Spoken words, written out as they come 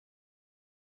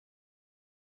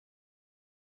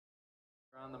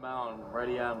On the mound,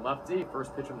 righty on lefty.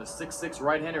 First pitch from the 6'6"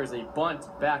 right-hander is a bunt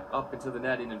back up into the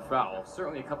netting and foul.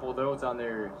 Certainly a couple of those on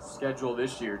their schedule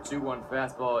this year. 2-1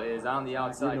 fastball is on the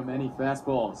outside. Giving him many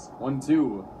fastballs.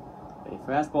 1-2. A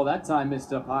fastball that time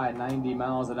missed up high at 90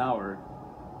 miles an hour.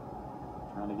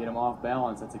 Trying to get him off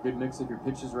balance. That's a good mix of your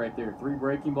pitches right there. 3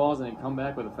 breaking balls and then come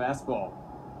back with a fastball.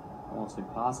 Almost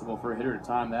impossible for a hitter to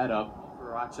time that up.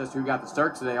 For Rochester, who got the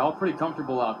start today, all pretty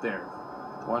comfortable out there.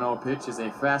 1-0 pitch is a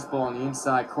fastball on the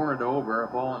inside corner to Ober. A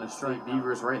ball and a strike.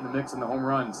 Beavers right in the mix in the home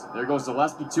runs. There goes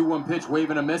Zaleski. 2-1 pitch,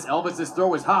 waving a miss. Elvis's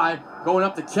throw is high. Going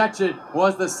up to catch it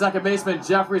was the second baseman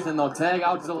Jeffries, and they'll tag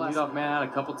out to the leadoff man out a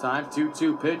couple times.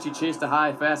 2-2 pitch. He chased a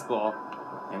high fastball,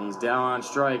 and he's down on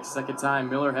strike. Second time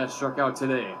Miller has struck out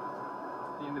today.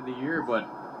 At the end of the year, but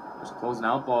just closing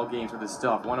out ball games with this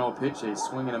stuff. 1-0 pitch, a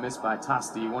swing and a miss by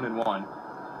Tosti. 1-1.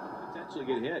 Potentially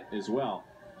get hit as well.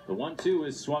 The 1-2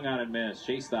 is swung on and missed.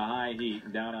 Chase the high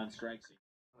heat down on strike.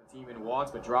 The team in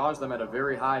walks, but draws them at a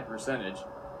very high percentage.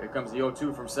 Here comes the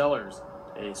 0-2 from Sellers.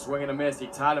 A swing and a miss. He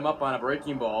tied him up on a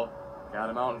breaking ball. Got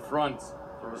him out in front.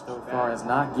 First so far has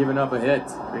not given up a hit.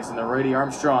 Facing the righty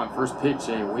Armstrong. First pitch,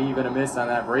 a wave and a miss on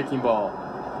that breaking ball.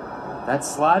 That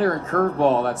slider and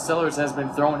curveball that Sellers has been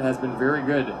throwing has been very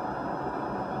good.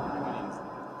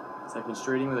 Second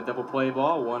straight inning with a double play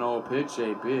ball. 1-0 pitch,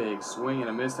 a big swing and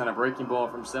a miss on a breaking ball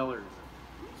from Sellers.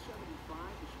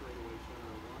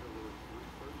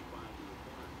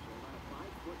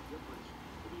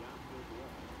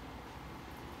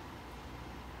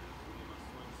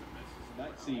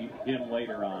 Might see him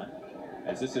later on,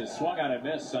 as this is swung on and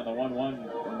miss on the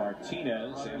 1-1 from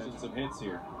Martinez. And some hits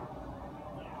here.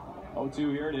 0-2,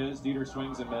 here it is. Dieter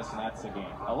swings and misses, and that's the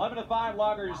game. 11-5,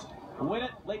 Loggers win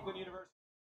it. Lakeland University.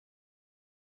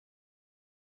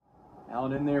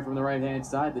 Allen in there from the right-hand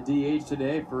side. The DH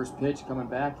today. First pitch coming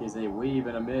back is a wave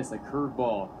and a miss, a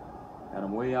curveball. Got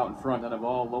him way out in front on a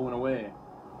ball low and away.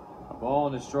 A ball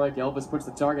and a strike. Elvis puts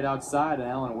the target outside, and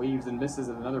Allen waves and misses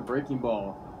at another breaking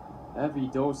ball. Heavy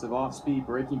dose of off-speed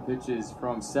breaking pitches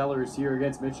from Sellers here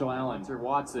against Mitchell Allen. Sir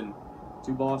Watson,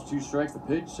 2 balls, 2 strikes. The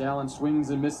pitch. Allen swings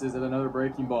and misses at another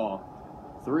breaking ball.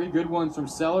 3 good ones from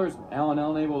Sellers. Allen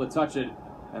unable to touch it,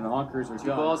 and the Honkers are 2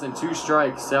 done. balls and 2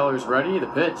 strikes. Sellers ready. The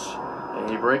pitch.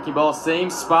 A breaking ball,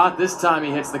 same spot. This time he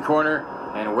hits the corner,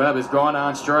 and Webb is gone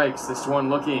on strikes. This one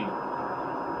looking.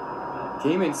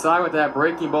 Came inside with that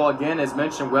breaking ball again. As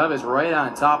mentioned, Webb is right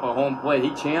on top of home plate.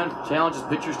 He challenges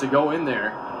pitchers to go in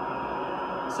there.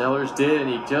 Sellers did, and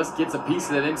he just gets a piece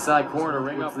of that inside corner to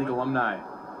ring up. League alumni.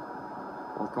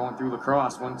 Both going through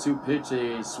lacrosse. 1-2 pitch,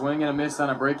 a swing and a miss on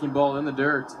a breaking ball in the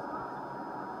dirt.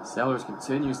 Sellers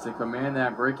continues to command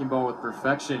that breaking ball with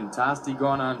perfection. Tosti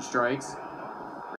gone on strikes.